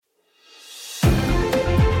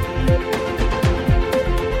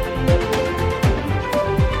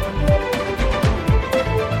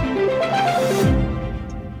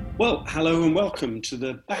Hello and welcome to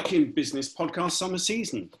the Back in Business podcast summer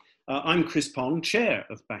season. I'm Chris Pond, Chair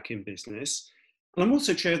of Back in Business, and I'm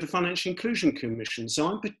also Chair of the Financial Inclusion Commission, so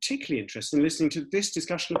I'm particularly interested in listening to this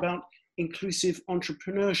discussion about inclusive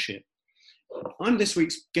entrepreneurship. I'm this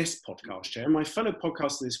week's guest podcast chair, and my fellow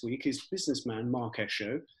podcaster this week is businessman Mark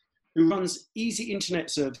Esho, who runs Easy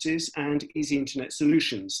Internet Services and Easy Internet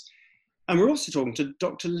Solutions. And we're also talking to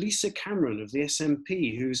Dr. Lisa Cameron of the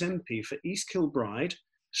SNP, who's MP for East Kilbride,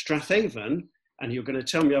 Strathaven, and you're going to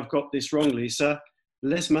tell me I've got this wrong, Lisa,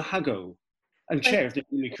 Lesmahago, and chair of the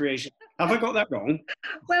newly created. Have I got that wrong?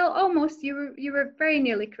 Well, almost. You were very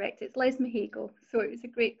nearly correct. It's Lesmahago, so it was a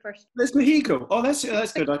great first. Lesmahago. Oh,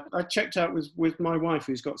 that's good. I checked out with my wife,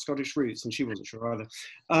 who's got Scottish roots, and she wasn't sure either.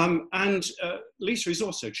 And Lisa is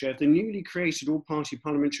also chair of the newly created all-party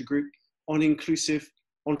parliamentary group on inclusive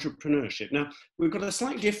entrepreneurship. Now, we've got a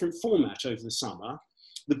slightly different format over the summer.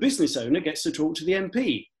 The business owner gets to talk to the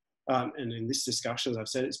MP. And in this discussion, as I've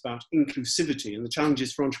said, it's about inclusivity and the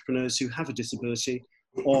challenges for entrepreneurs who have a disability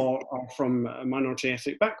or are from a minority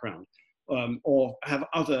ethnic background or have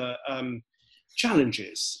other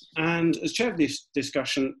challenges. And as chair of this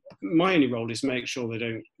discussion, my only role is to make sure they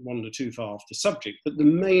don't wander too far off the subject. But the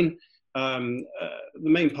main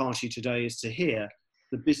party today is to hear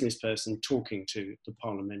the business person talking to the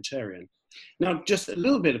parliamentarian. Now, just a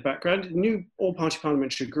little bit of background, new all-party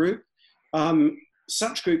parliamentary group.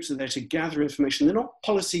 Such groups are there to gather information. They're not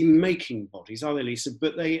policy-making bodies, are they, Lisa?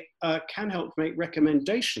 But they can help make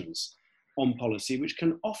recommendations on policy, which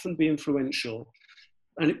can often be influential.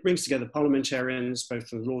 And it brings together parliamentarians, both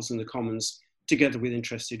from the Lords and the Commons, together with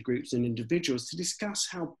interested groups and individuals to discuss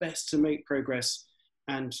how best to make progress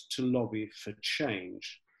and to lobby for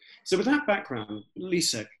change. So with that background,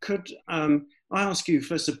 Lisa, could I ask you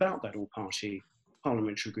first about that all-party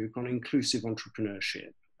parliamentary group on inclusive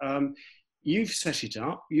entrepreneurship? You've set it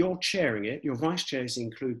up, you're chairing it, your vice chairs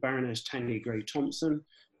include Baroness Tanya Gray-Thompson,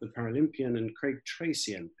 the Paralympian, and Craig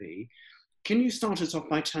Tracy MP. Can you start us off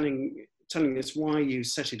by telling us why you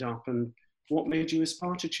set it up and what made you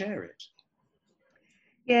aspire to chair it?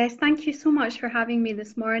 Yes, thank you so much for having me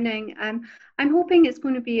this morning. I'm hoping it's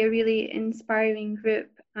going to be a really inspiring group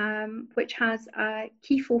which has a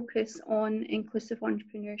key focus on inclusive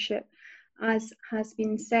entrepreneurship, as has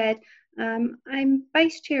been said. I'm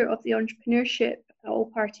Vice Chair of the Entrepreneurship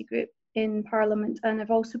All-Party Group in Parliament, and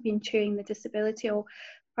I've also been chairing the Disability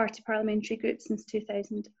All-Party Parliamentary Group since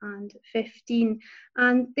 2015.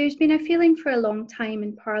 And there's been a feeling for a long time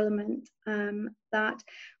in Parliament that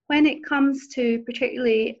when it comes to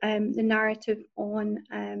particularly the narrative on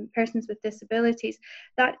persons with disabilities,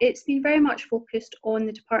 that it's been very much focused on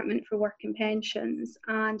the Department for Work and Pensions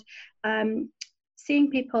and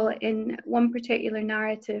seeing people in one particular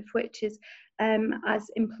narrative, which is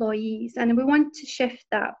as employees. And we want to shift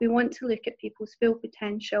that. We want to look at people's full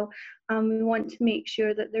potential, and we want to make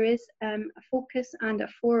sure that there is a focus and a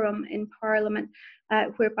forum in Parliament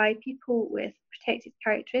whereby people with protected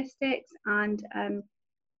characteristics, and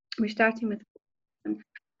we're starting with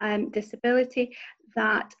disability,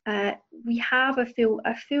 that we have a full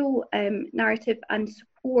narrative and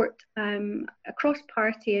support across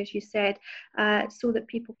party, as you said, so that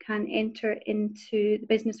people can enter into the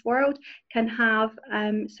business world, can have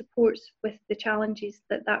supports with the challenges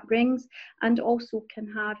that brings, and also can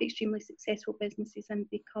have extremely successful businesses and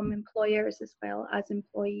become employers as well as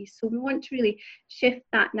employees. So we want to really shift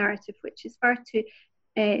that narrative, which is far too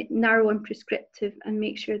narrow and prescriptive, and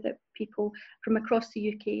make sure that people from across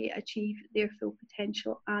the UK achieve their full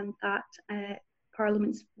potential, and that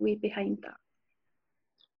Parliament's way behind that.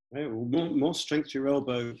 Well, more strength to your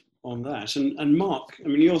elbow on that. And Mark, I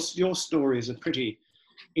mean, your story is a pretty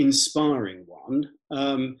inspiring one.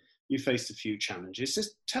 You faced a few challenges.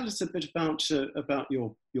 Just tell us a bit about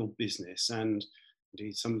your business and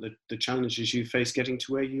indeed some of the challenges you faced getting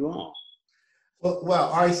to where you are.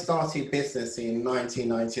 Well, I started business in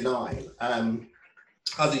 1999.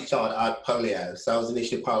 As a child, I had polio, so I was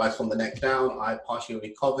initially paralysed from the neck down. I partially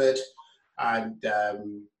recovered, and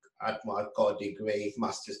I've got a degree,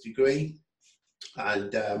 master's degree,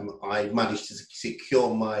 and I managed to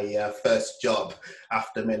secure my first job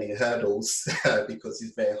after many hurdles because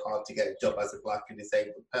it's very hard to get a job as a Black and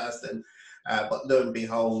disabled person. But lo and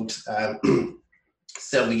behold,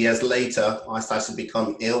 several years later, I started to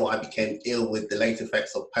become ill. I became ill with the late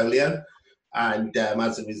effects of polio, and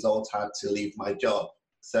as a result, I had to leave my job.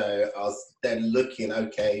 So I was then looking,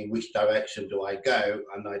 okay, which direction do I go?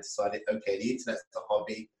 And I decided, okay, the internet's a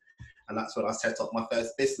hobby. And that's when I set up my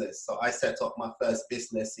first business. So I set up my first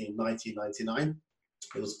business in 1999.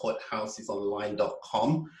 It was called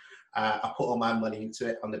housesonline.com. I put all my money into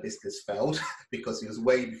it and the business failed because it was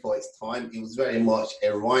way before its time. It was very much a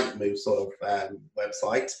Rightmove sort of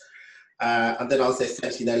website. And then I was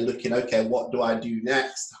essentially then looking, okay, what do I do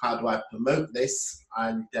next? How do I promote this?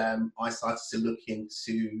 And I started to look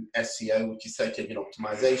into SEO, which is search engine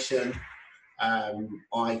optimization.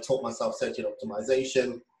 I taught myself search engine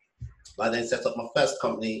optimization. I then set up my first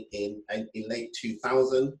company in late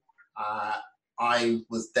 2000. I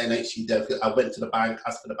was then actually, I went to the bank,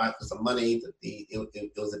 asked for the bank for some money.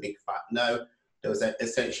 It was a big fat no. There was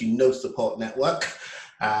essentially no support network.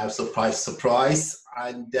 Surprise, surprise.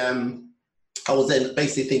 And I was then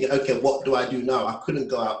basically thinking, okay, what do I do now? I couldn't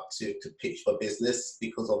go out to pitch for business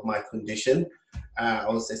because of my condition. I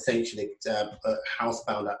was essentially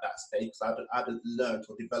housebound at that stage because I hadn't learned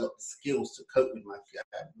or developed the skills to cope with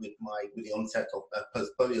the onset of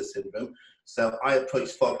post-polio syndrome. So I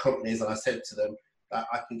approached 4 companies and I said to them,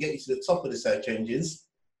 I can get you to the top of the search engines,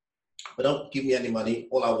 but don't give me any money.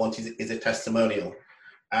 All I want is a testimonial.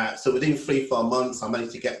 So within 3-4 months, I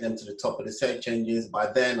managed to get them to the top of the search engines.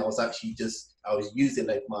 By then, I was using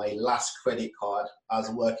my last credit card as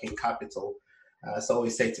working capital. So I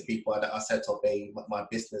always say to people that I set up my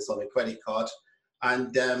business on a credit card.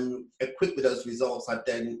 And equipped with those results, I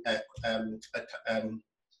then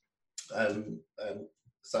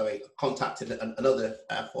contacted another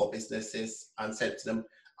 4 businesses and said to them,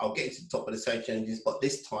 I'll get you to the top of the search engines, but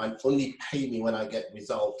this time only pay me when I get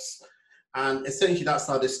results. And essentially that's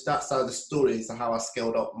how the story is how I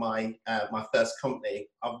scaled up my first company.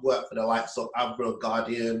 I've worked for the likes of Avro,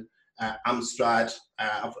 Guardian, Amstrad.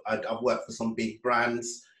 I've worked for some big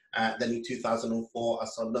brands. Then in 2004, I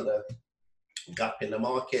saw another gap in the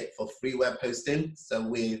market for free web hosting. So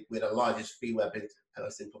we're the largest free web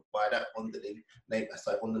hosting provider under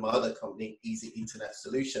my other company, Easy Internet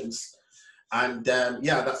Solutions. And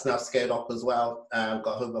that's now scaled up as well.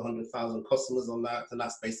 Got over 100,000 customers on that, and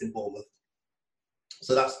that's based in Bournemouth.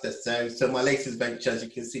 So that's so my latest venture, as you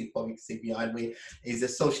can see, probably see behind me, is a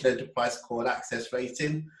social enterprise called Access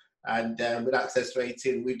Rating. And with Access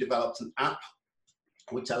Rating, we've developed an app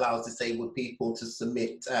which allows disabled people to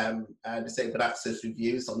submit disabled access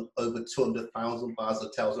reviews on over 200,000 bars,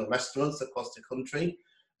 hotels and restaurants across the country.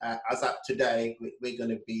 As at today, we're going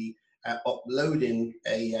to be uploading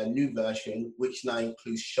a new version, which now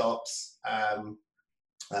includes shops,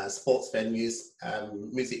 sports venues,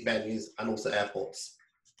 music venues, and also airports.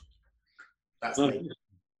 That's me.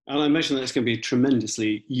 And I imagine that's going to be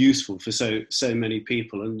tremendously useful for so many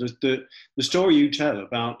people. And the story you tell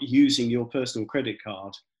about using your personal credit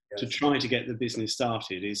card to try to get the business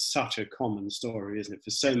started is such a common story, isn't it, for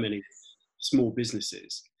so many small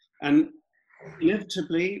businesses. And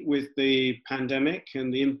inevitably, with the pandemic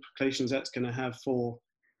and the implications that's going to have for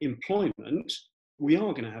employment, we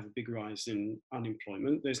are going to have a big rise in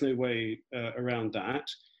unemployment. There's no way around that.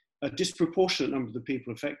 A disproportionate number of the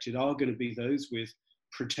people affected are going to be those with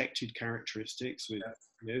protected characteristics,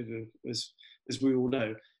 as we all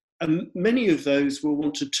know. And many of those will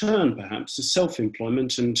want to turn perhaps to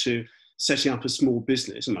self-employment and to setting up a small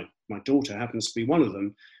business. And my daughter happens to be one of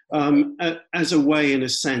them, as a way, in a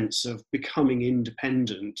sense, of becoming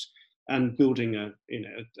independent and building a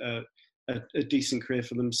decent career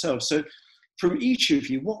for themselves. So from each of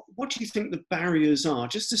you, what do you think the barriers are?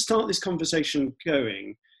 Just to start this conversation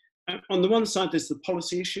going, on the one side, there's the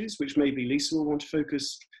policy issues, which maybe Lisa will want to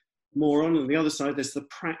focus more on. On the other side, there's the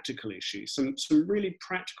practical issues, some really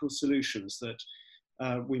practical solutions that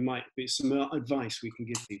we might be, some advice we can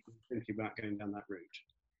give people thinking about going down that route.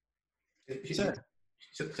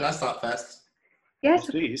 Should I start first? Yes,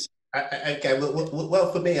 please. Okay,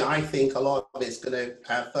 well, for me, I think a lot of it's going to,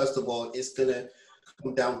 first of all, it's going to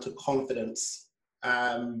come down to confidence,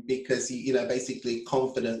 because, basically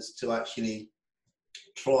confidence to actually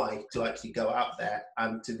try to actually go out there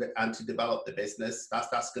and to develop the business.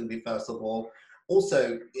 That's going to be first of all.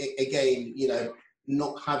 Also, again,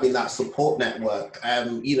 not having that support network.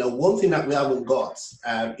 One thing that we haven't got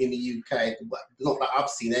in the UK, not that I've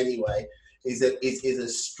seen anyway, is a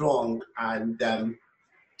strong and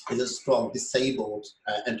disabled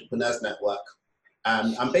entrepreneurs network,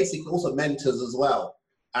 and basically also mentors as well.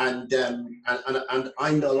 And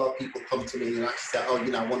I know a lot of people come to me and actually say, oh,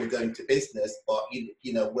 I want to go into business, but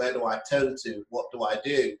where do I turn to? What do I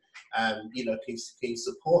do? Can you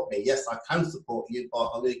support me? Yes, I can support you, but I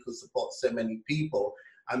only can support so many people.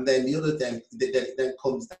 And then the other thing then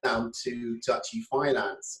comes down to actually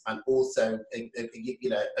finance, and also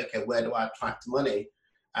okay, where do I attract money?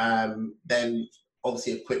 Then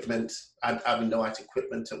obviously equipment, and having the right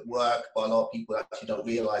equipment at work, but a lot of people actually don't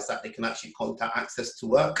realize that they can actually contact Access to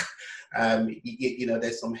Work.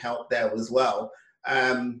 There's some help there as well.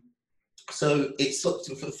 So it's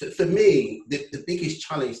for me, the biggest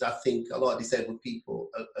challenge that I think a lot of disabled people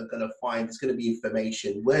are going to find is going to be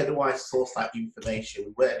information. Where do I source that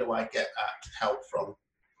information? Where do I get that help from?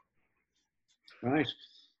 Right.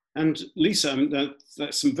 And Lisa,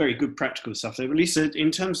 that's some very good practical stuff there. But Lisa,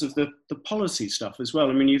 in terms of the policy stuff as well,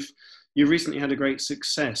 I mean, you recently had a great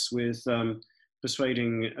success with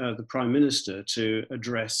persuading the Prime Minister to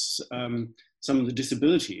address some of the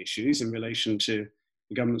disability issues in relation to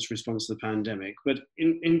the government's response to the pandemic. But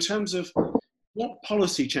in terms of what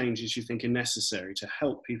policy changes you think are necessary to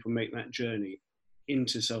help people make that journey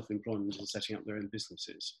into self-employment and setting up their own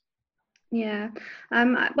businesses? Yeah,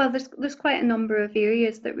 well, there's quite a number of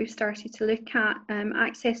areas that we've started to look at.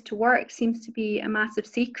 Access to work seems to be a massive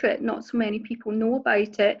secret. Not so many people know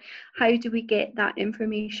about it. How do we get that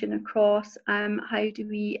information across? How do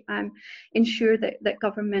we ensure that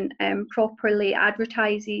government properly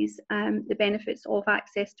advertises the benefits of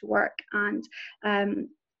access to work and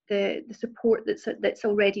the support that's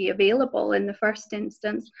already available in the first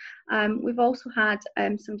instance. We've also had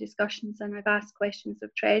some discussions, and I've asked questions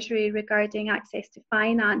of Treasury regarding access to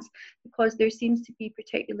finance, because there seems to be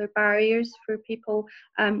particular barriers for people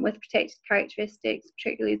with protected characteristics,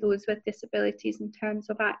 particularly those with disabilities, in terms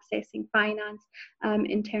of accessing finance,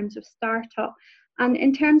 in terms of startup, and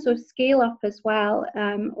in terms of scale up as well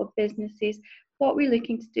of businesses. What we're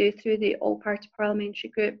looking to do through the All-Party Parliamentary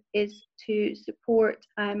Group is to support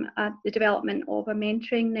the development of a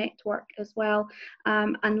mentoring network as well,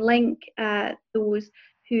 and link those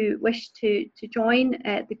who wish to join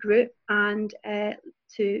the group and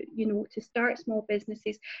to start small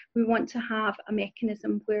businesses. We want to have a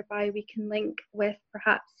mechanism whereby we can link with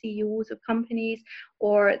perhaps CEOs of companies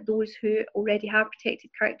or those who already have protected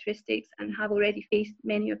characteristics and have already faced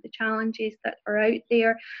many of the challenges that are out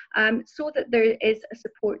there, so that there is a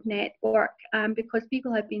support network, because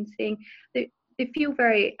people have been saying that they feel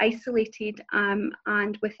very isolated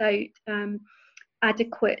and without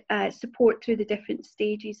adequate support through the different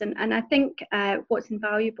stages, and I think what's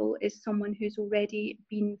invaluable is someone who's already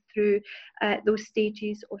been through those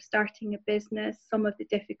stages of starting a business, some of the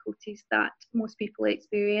difficulties that most people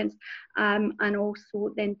experience, and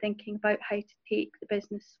also then thinking about how to take the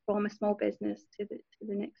business from a small business to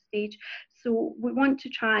the next stage. So we want to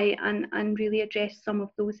try and really address some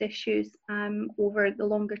of those issues over the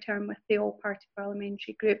longer term with the All-Party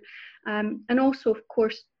Parliamentary Group, and also, of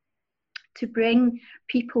course, to bring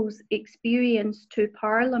people's experience to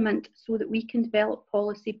Parliament so that we can develop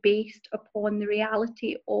policy based upon the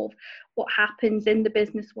reality of what happens in the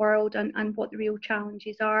business world and what the real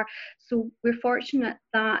challenges are. So we're fortunate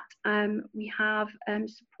that we have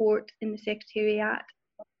support in the Secretariat,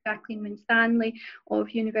 Jacqueline Winstanley, of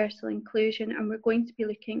Universal Inclusion, and we're going to be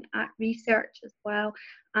looking at research as well,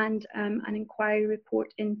 and an inquiry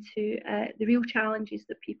report into the real challenges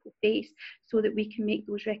that people face, so that we can make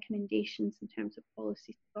those recommendations in terms of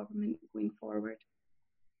policy to government going forward.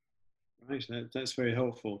 Right, that's very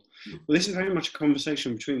helpful. Well, this is very much a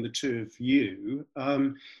conversation between the two of you,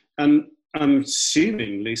 and I'm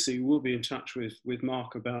assuming, Lisa, you will be in touch with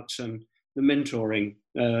Mark about the mentoring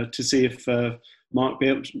to see if Mark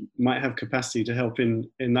might have capacity to help in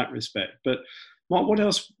that respect. But Mark, what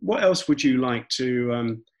else would you like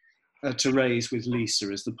to raise with Lisa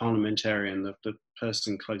as the parliamentarian, the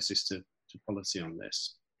person closest to policy on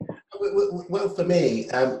this? Well, for me,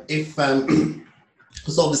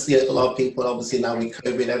 because obviously a lot of people, obviously now with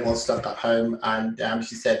COVID, everyone's stuck at home, and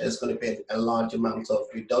she said there's going to be a large amount of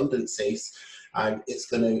redundancies, and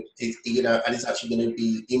it's actually going to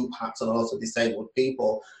be impact on a lot of disabled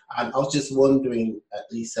people. And I was just wondering,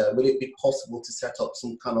 Lisa, will it be possible to set up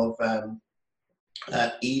some kind of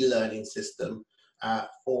e-learning system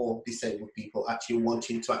for disabled people actually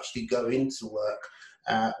wanting to actually go into work,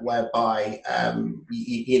 whereby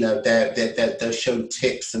they'll show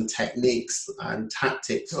tips and techniques and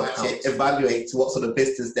tactics to actually evaluate what sort of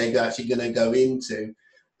business they're actually going to go into.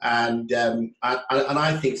 And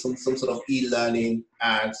I think some sort of e-learning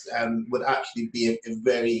would actually be a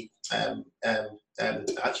very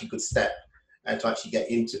actually good step to actually get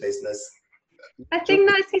into business. I think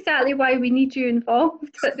that's exactly why we need you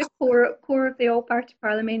involved at the core of the All-Party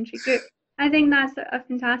Parliamentary Group. I think that's a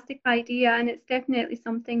fantastic idea, and it's definitely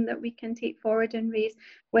something that we can take forward and raise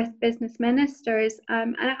with business ministers.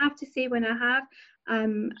 And I have to say, when I have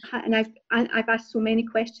and I've asked so many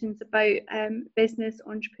questions about business,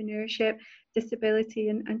 entrepreneurship, disability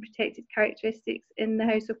and protected characteristics in the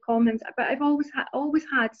House of Commons, but I've always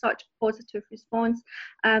had such positive response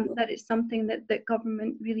that it's something that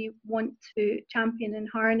government really want to champion and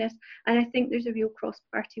harness, and I think there's a real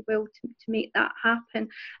cross-party will to make that happen.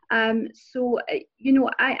 So you know,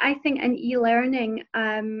 I think an e-learning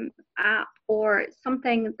app or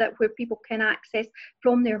something that where people can access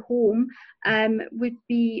from their home would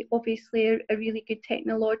be obviously a really good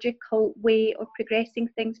technological way of progressing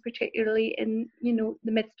things, particularly in, you know,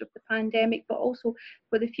 the midst of the pandemic, but also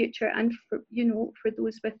for the future and for, you know, for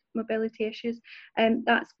those with mobility issues.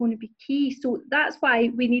 That's going to be key. So that's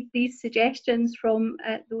why we need these suggestions from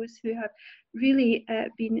those who have really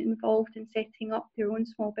been involved in setting up their own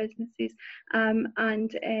small businesses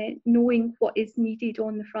and knowing what is needed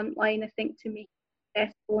on the front line, I think, to make it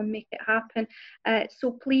successful and make it happen.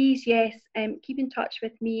 So please, yes, keep in touch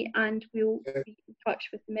with me and we'll be in touch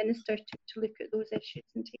with the Minister to look at those issues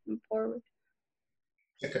and take them forward.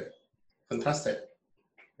 Okay, fantastic.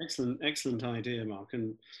 Excellent idea, Mark.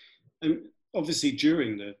 And obviously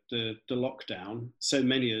during the lockdown, so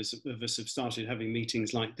many of us have started having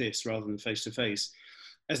meetings like this rather than face-to-face.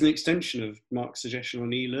 As an extension of Mark's suggestion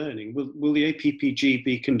on e-learning, will the APPG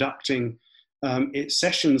be conducting its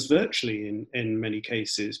sessions virtually in many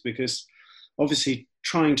cases? Because obviously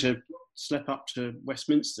trying to slip up to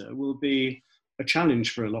Westminster will be a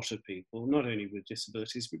challenge for a lot of people, not only with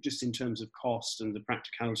disabilities, but just in terms of cost and the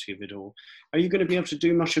practicality of it all. Are you going to be able to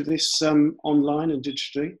do much of this online and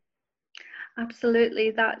digitally?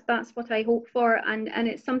 Absolutely, that's what I hope for, and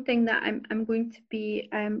it's something that I'm going to be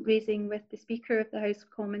raising with the Speaker of the House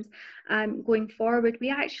of Commons going forward. We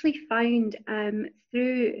actually found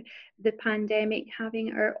through the pandemic,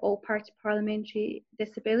 having our all-party parliamentary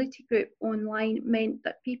disability group online meant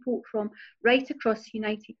that people from right across the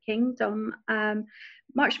United Kingdom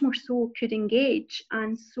much more so could engage.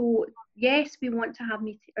 And so yes, we want to have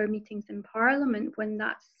our meetings in Parliament when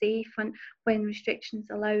that's safe and when restrictions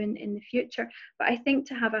allow in the future. But I think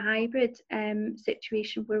to have a hybrid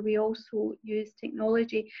situation where we also use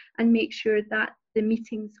technology and make sure that the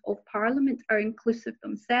meetings of Parliament are inclusive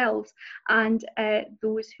themselves, and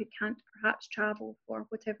those who can't perhaps travel for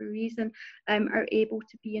whatever reason are able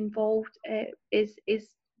to be involved is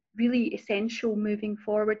really essential moving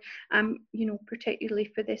forward, you know, particularly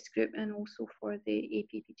for this group and also for the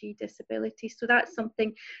APPG disability. So that's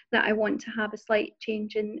something that I want to have a slight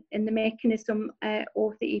change in the mechanism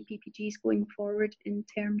of the APPGs going forward in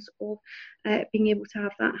terms of being able to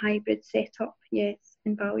have that hybrid setup. Yes,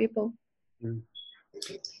 invaluable. Mm.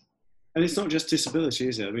 And it's not just disability,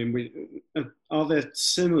 is it? I mean, are there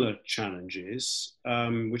similar challenges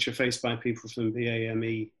which are faced by people from the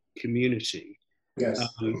AME community? Yes.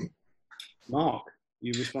 Mark,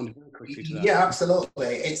 you responded very quickly to that. Yeah,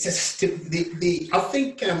 absolutely. It's just I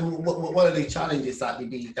think one of the challenges that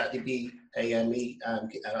the AME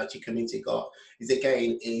actually community got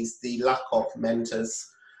is the lack of mentors,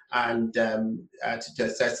 and to a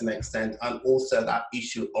certain extent, and also that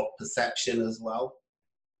issue of perception as well.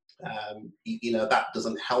 You know, that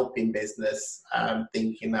doesn't help in business,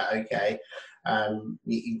 thinking that, okay,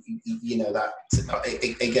 you know, that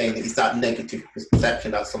again, it's that negative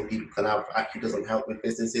perception that some people can have actually doesn't help with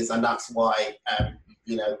businesses. And that's why,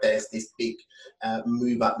 you know, there's this big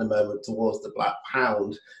move at the moment towards the Black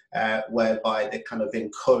Pound, whereby they're kind of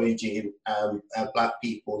encouraging Black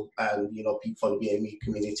people and, you know, people from the BME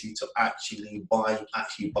community to actually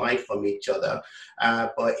buy from each other.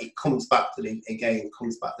 But it comes back to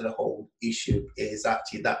the whole issue is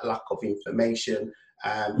actually that lack of information,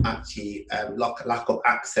 lack of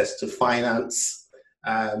access to finance,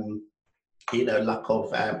 you know, lack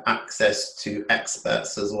of access to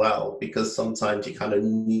experts as well, because sometimes you kind of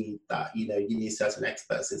need that, you know, you need certain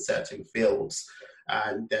experts in certain fields.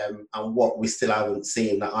 And what we still haven't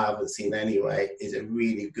seen, that I haven't seen anyway, is a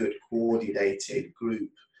really good coordinated group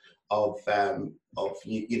of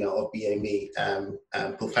you know, of BME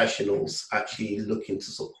professionals actually looking to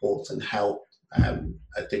support and help,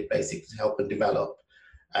 basically help and develop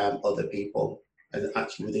other people, and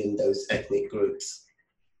actually within those ethnic groups.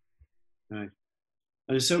 Right.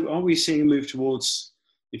 And so are we seeing a move towards,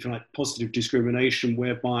 if you like, positive discrimination,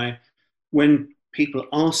 whereby when people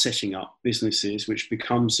are setting up businesses which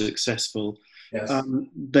become successful, yes,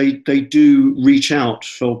 they do reach out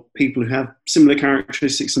for people who have similar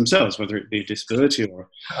characteristics themselves, whether it be a disability or...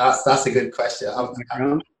 That's a good question.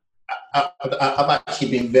 I've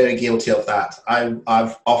actually been very guilty of that.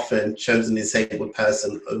 I've often chosen a disabled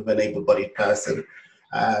person over an able-bodied person,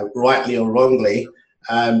 rightly or wrongly,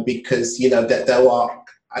 because, you know, that there are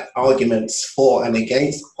arguments for and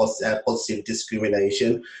against positive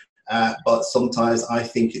discrimination. But sometimes I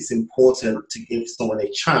think it's important to give someone a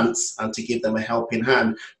chance and to give them a helping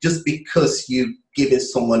hand. Just because you giving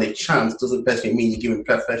someone a chance doesn't necessarily mean you're giving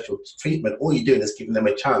preferential treatment. All you're doing is giving them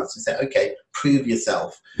a chance to say, okay, prove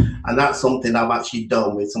yourself. And that's something I've actually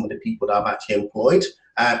done with some of the people that I've actually employed.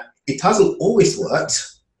 It hasn't always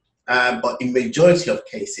worked, but in majority of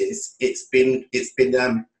cases, they've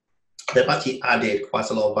actually added quite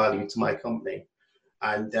a lot of value to my company.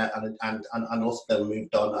 And also them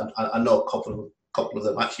moved on. I know a couple of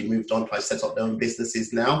them actually moved on to set up their own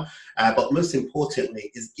businesses now. But most importantly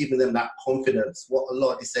is giving them that confidence. What a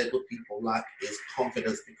lot of disabled people lack is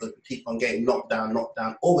confidence, because they keep on getting knocked down,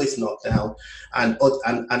 always knocked down. And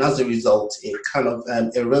as a result, it kind of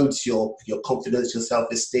erodes your confidence, your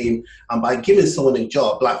self-esteem. And by giving someone a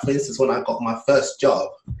job, like for instance, when I got my first job,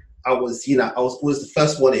 I was always the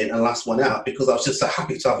first one in and last one out, because I was just so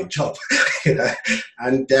happy to have a job,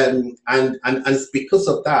 and it's because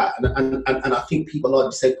of that, and I think people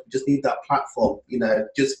like to say just need that platform,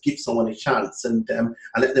 just give someone a chance and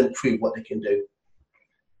let them prove what they can do.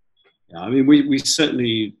 Yeah, I mean, we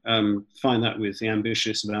certainly find that with the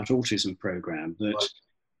Ambitious About Autism program, that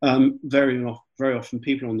very often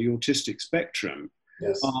people on the autistic spectrum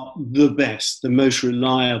are the best, the most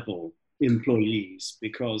reliable employees,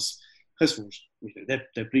 because first of all,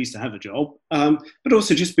 they're pleased to have a job, but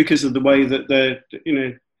also just because of the way that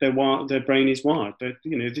their brain is wired.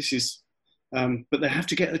 This is, but they have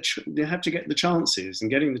to get the chances,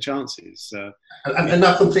 and getting the chances. And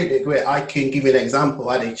I completely agree. I can give you an example.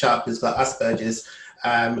 I had a chap who's got Asperger's.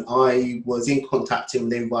 I was in contact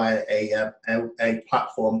with him via a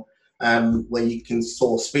platform where you can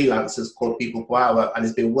source freelancers called People Per Hour, and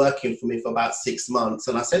he's been working for me for about 6 months.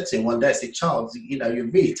 And I said to him one day, I said, Charles, you're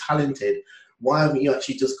really talented. Why haven't you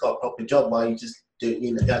actually just got a proper job? Why are you just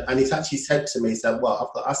doing, And he's actually said to me, he said, well,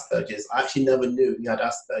 I've got Asperger's. I actually never knew he had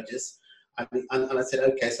Asperger's. And I said,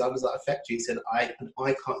 okay, so how does that affect you? He said, I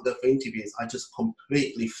can't go for interviews. I just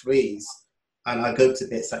completely freeze. And I go to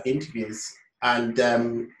bits at interviews. And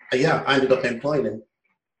I ended up employing him.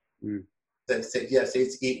 Mm. So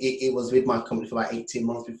he was with my company for about 18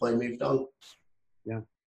 months before he moved on. Yeah.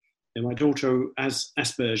 And my daughter, as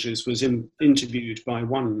Asperger's, was interviewed by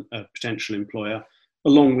one potential employer,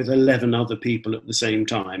 along with 11 other people at the same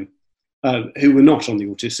time, who were not on the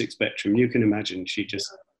autistic spectrum. You can imagine she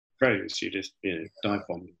just froze. She just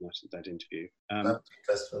dive-bombed that interview.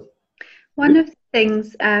 One of the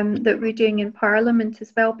things that we're doing in Parliament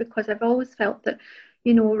as well, because I've always felt that,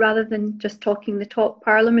 rather than just talking the talk,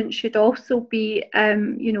 Parliament should also be,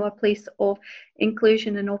 a place of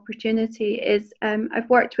inclusion and opportunity. I've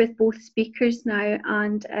worked with both speakers now,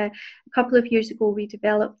 and a couple of years ago we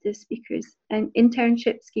developed the speakers an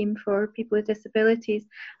internship scheme for people with disabilities,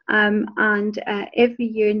 and every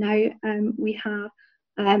year now we have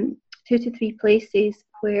 2 to 3 places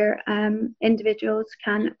where individuals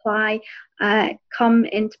can apply, come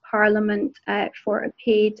into Parliament for a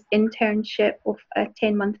paid internship of a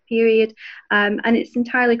 10-month period, and it's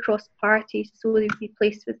entirely cross-party, so they'll be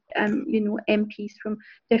placed with MPs from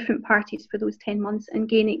different parties for those 10 months and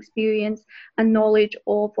gain experience and knowledge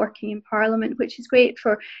of working in Parliament, which is great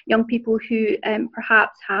for young people who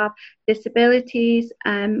perhaps have disabilities,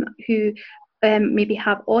 who maybe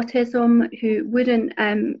have autism, who wouldn't,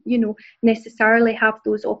 necessarily have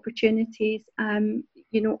those opportunities,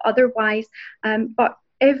 otherwise. But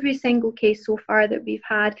every single case so far that we've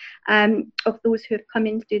had of those who have come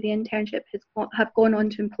in to do the internship have gone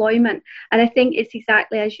on to employment. And I think it's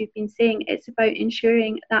exactly as you've been saying, it's about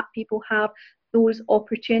ensuring that people have those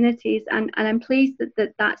opportunities, and I'm pleased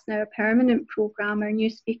that that's now a permanent programme. Our new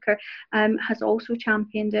speaker has also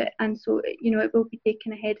championed it, and so it will be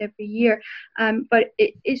taken ahead every year, but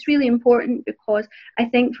it's really important, because I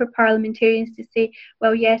think for parliamentarians to say,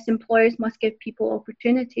 well, yes, employers must give people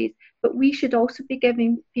opportunities, but we should also be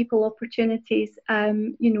giving people opportunities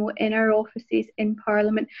in our offices in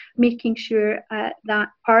Parliament, making sure that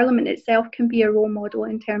Parliament itself can be a role model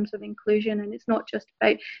in terms of inclusion. And it's not just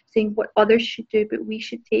about saying what others should do, but we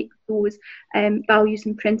should take those values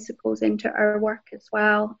and principles into our work as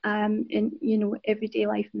well, in everyday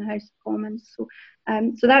life in the House of Commons. So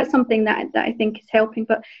that's something that I think is helping.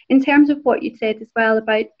 But in terms of what you said as well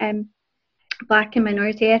about Black and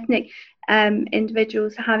minority ethnic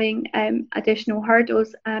individuals having additional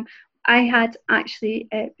hurdles, I had actually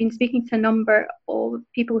been speaking to a number of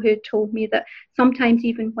people who had told me that sometimes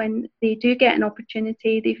even when they do get an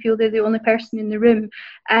opportunity, they feel they're the only person in the room.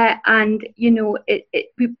 And,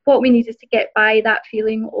 what we need is to get by that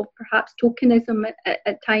feeling of perhaps tokenism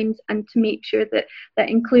at times, and to make sure that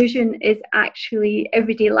inclusion is actually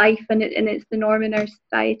everyday life, and it's the norm in our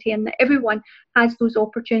society, and that everyone has those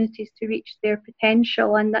opportunities to reach their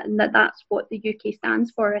potential, and that's what the UK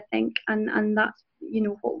stands for, I think, and that's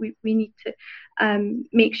what we need to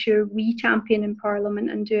make sure we champion in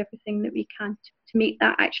Parliament and do everything that we can to make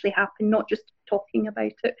that actually happen, not just talking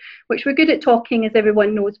about it, which we're good at talking, as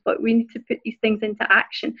everyone knows, but we need to put these things into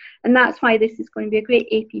action. And that's why this is going to be a great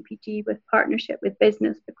APPG with partnership with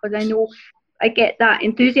business, because I know I get that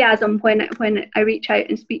enthusiasm when I reach out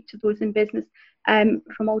and speak to those in business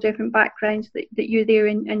from all different backgrounds, that you're there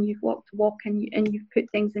and you've walked the walk and you've put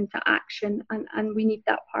things into action, and we need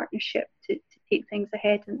that partnership to take things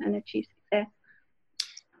ahead and achieve success.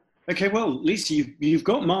 Okay, well, Lisa, you've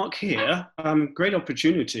got Mark here. Great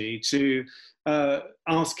opportunity to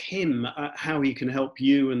ask him how he can help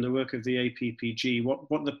you in the work of the APPG. What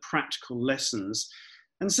are the practical lessons?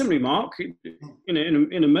 And similarly, Mark,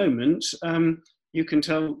 in a moment, you can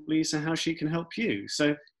tell Lisa how she can help you.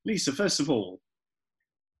 So, Lisa, first of all.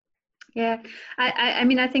 Yeah, I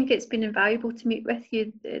mean, I think it's been invaluable to meet with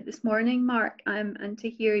you this morning, Mark, and to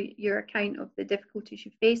hear your account of the difficulties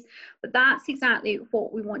you faced. But that's exactly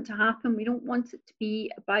what we want to happen. We don't want it to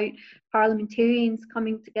be about parliamentarians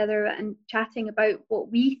coming together and chatting about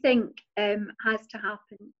what we think has to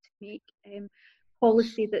happen to make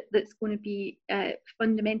policy that's going to be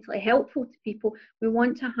fundamentally helpful to people. We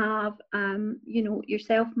want to have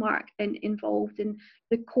yourself, Mark, involved in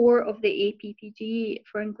the core of the APPG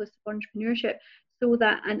for inclusive entrepreneurship, so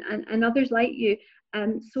that and others like you,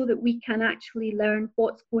 so that we can actually learn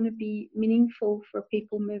what's going to be meaningful for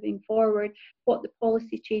people moving forward, what the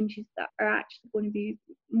policy changes that are actually going to be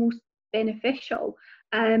most beneficial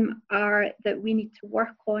are that we need to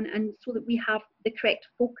work on, and so that we have the correct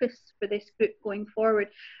focus for this group going forward.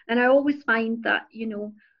 And I always find that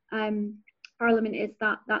Parliament is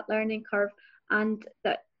that learning curve, and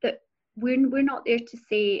that we're not there to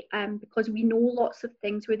say because we know lots of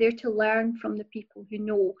things. We're there to learn from the people who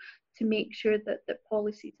know, to make sure that the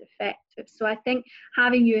policy is effective. So I think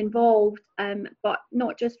having you involved, but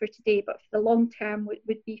not just for today, but for the long term,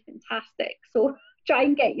 would be fantastic. So try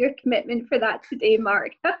and get your commitment for that today,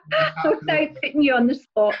 Mark, without putting you on the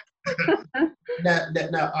spot. No,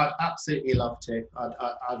 I'd absolutely love to.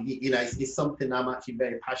 It's something I'm actually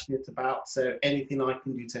very passionate about. So anything I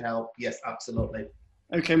can do to help, yes, absolutely.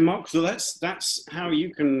 Okay, Mark, so that's how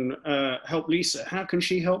you can help Lisa. How can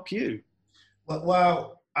she help you?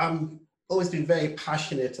 Well, I'm always been very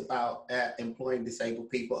passionate about employing disabled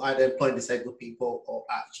people, either employing disabled people or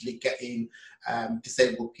actually getting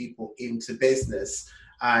disabled people into business.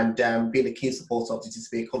 And being a key supporter of the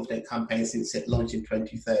Disability Confident campaign since it launched in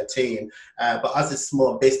 2013. But as a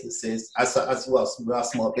small businesses, as well, we are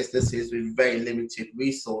small businesses with very limited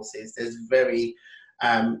resources. There's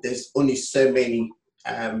only so many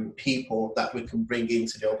people that we can bring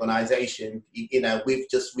into the organisation. We've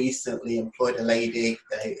just recently employed a lady,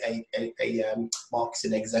 a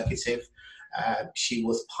marketing executive. She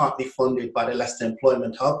was partly funded by the Leicester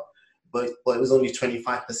Employment Hub, but it was only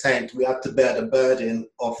 25%. We had to bear the burden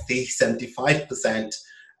of the 75%.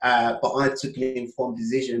 But I took an informed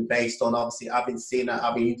decision based on obviously having seen her,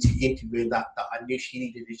 having interviewed that I knew she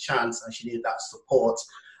needed a chance and she needed that support.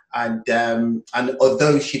 And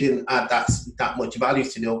although she didn't add that much value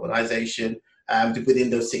to the organisation within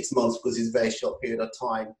those 6 months, because it's a very short period of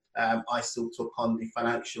time, I still took on the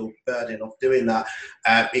financial burden of doing that.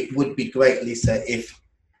 It would be great, Lisa, if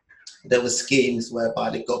there were schemes whereby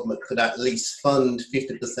the government could at least fund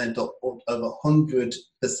 50% or over 100%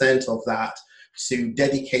 of that to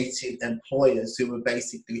dedicated employers who were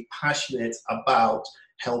basically passionate about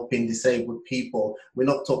helping disabled people. We're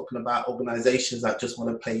not talking about organisations that just want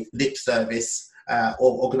to pay lip service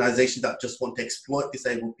or organisations that just want to exploit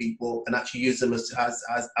disabled people and actually use them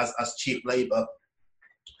as cheap labour.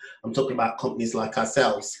 I'm talking about companies like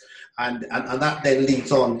ourselves. And that then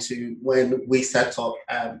leads on to when we set up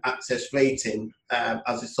Access Rating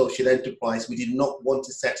as a social enterprise. We did not want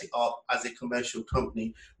to set it up as a commercial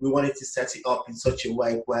company. We wanted to set it up in such a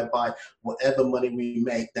way whereby whatever money we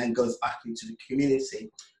make then goes back into the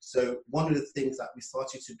community. So one of the things that we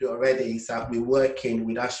started to do already is that we're working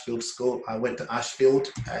with Ashfield School. I went to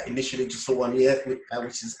Ashfield initially just for 1 year,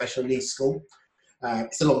 which is a special needs school.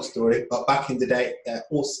 It's a long story, but back in the day,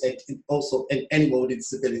 also anyone with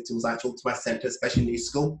disability was actually to my centre, special needs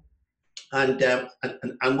school.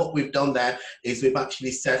 And what we've done there is we've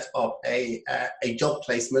actually set up a job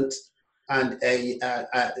placement and a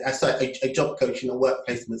job coaching and work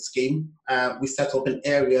placement scheme. We set up an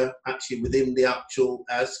area actually within the actual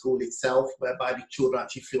school itself, whereby the children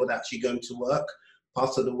actually feel they're actually going to work.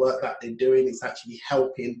 Part of the work that they're doing is actually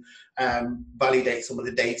helping validate some of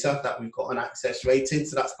the data that we've got on access rating.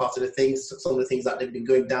 So that's part of the things. Some of the things that they've been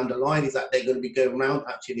going down the line is that they're going to be going around.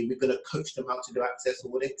 Actually, we're going to coach them how to do access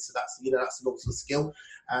audits. So that's, that's also a skill.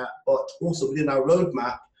 But also within our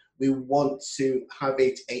roadmap, we want to have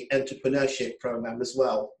it a entrepreneurship program as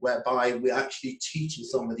well, whereby we're actually teaching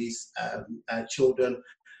some of these children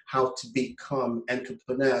how to become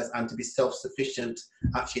entrepreneurs and to be self-sufficient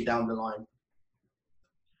actually down the line.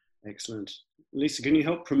 Excellent. Lisa, can you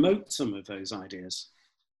help promote some of those ideas?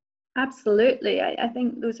 Absolutely. I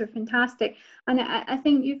think those are fantastic. And I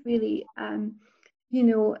think you've really,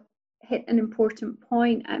 hit an important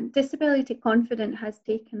point. Disability Confident has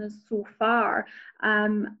taken us so far,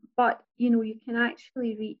 but, you can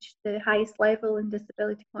actually reach the highest level in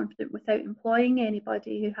Disability Confident without employing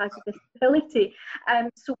anybody who has a disability.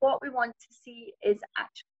 So what we want to see is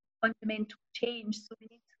actually fundamental change. So we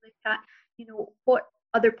need to look at, what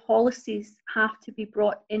other policies have to be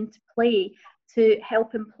brought into play to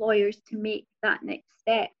help employers to make that next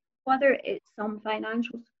step, whether it's some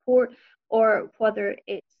financial support or whether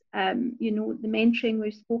it's the mentoring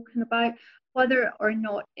we've spoken about, whether or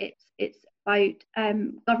not it's about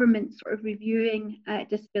government sort of reviewing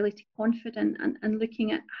Disability Confident and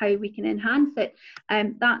looking at how we can enhance it.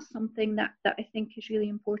 That's something that I think is really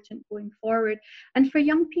important going forward. And for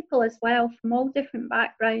young people as well, from all different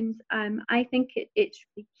backgrounds, I think it's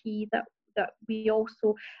really key that we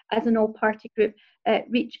also, as an all-party group,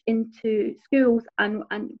 reach into schools and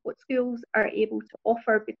what schools are able to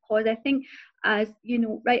offer, because I think, as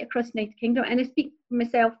right across the United Kingdom, and I speak for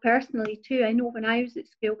myself personally too, I know when I was at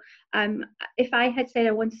school, if I had said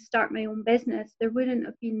I wanted to start my own business, there wouldn't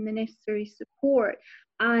have been the necessary support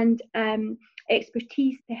and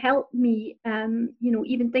expertise to help me,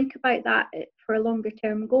 even think about that for a longer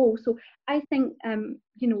term goal. So I think,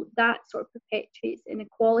 that sort of perpetuates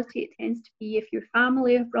inequality. It tends to be if your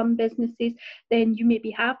family have run businesses, then you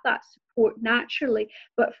maybe have that support naturally.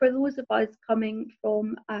 But for those of us coming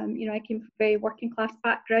from, I came from a very working class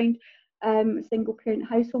background, single parent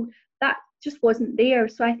household, that just wasn't there.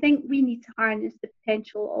 So I think we need to harness the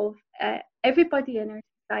potential of everybody in our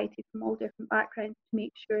society from all different backgrounds to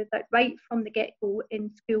make sure that right from the get-go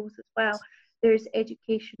in schools as well, there's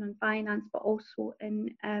education on finance, but also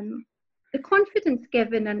in the confidence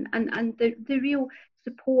given and the real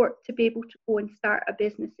support to be able to go and start a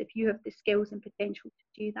business if you have the skills and potential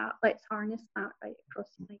to do that. Let's harness that right across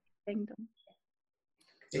the United Kingdom.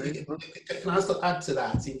 Can I also add to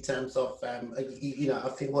that in terms of, I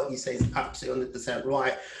think what you say is absolutely 100%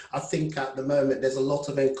 right. I think at the moment there's a lot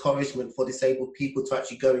of encouragement for disabled people to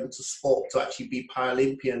actually go into sport, to actually be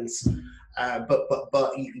Paralympians. But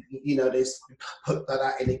there's put that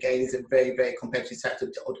out in again is a very, very competitive sector.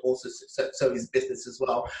 Also, so is business as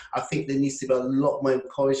well. I think there needs to be a lot more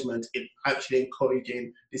encouragement in actually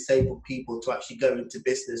encouraging disabled people to actually go into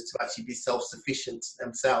business, to actually be self-sufficient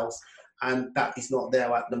themselves. And that is not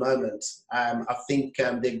there at the moment. I think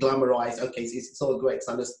they glamorise. Okay, it's all great because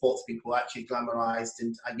I know sports people are actually glamorised,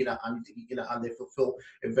 and they fulfil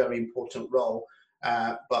a very important role.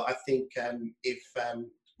 But I think if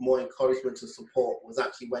more encouragement and support was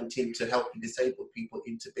actually went into helping disabled people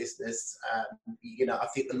into business, I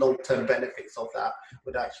think the long-term benefits of that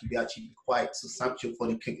would actually be quite substantial for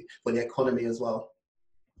the economy as well.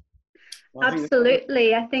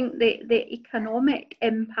 Absolutely. I think the economic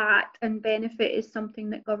impact and benefit is something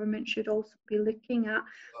that government should also be looking at.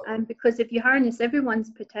 Because if you harness everyone's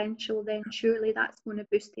potential, then surely that's going to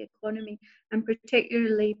boost the economy. And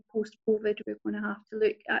particularly post-COVID, we're going to have to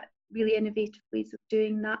look at really innovative ways of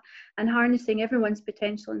doing that. And harnessing everyone's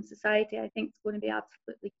potential in society, I think, is going to be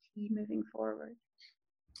absolutely key moving forward.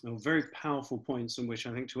 Well, very powerful points on which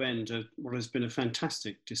I think to end what has been a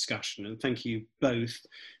fantastic discussion. And thank you both.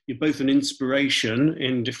 You're both an inspiration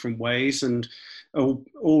in different ways, and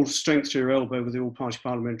all strength to your elbow with the All-Party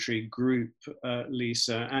Parliamentary Group,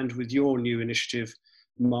 Lisa, and with your new initiative,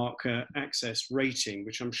 Mark, Access Rating,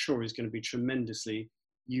 which I'm sure is going to be tremendously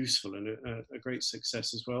useful and a great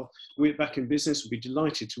success as well. We're Back in Business. We'll be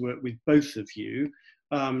delighted to work with both of you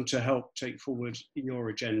to help take forward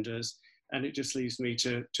your agendas. And it just leaves me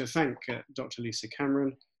to thank Dr. Lisa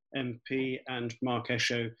Cameron, MP, and Mark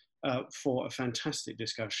Esho for a fantastic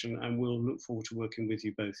discussion, and we'll look forward to working with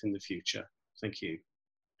you both in the future. Thank you.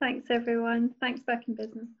 Thanks, everyone. Thanks, Back in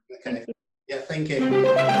Business. Okay. Thank you. Yeah, thank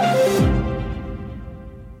you.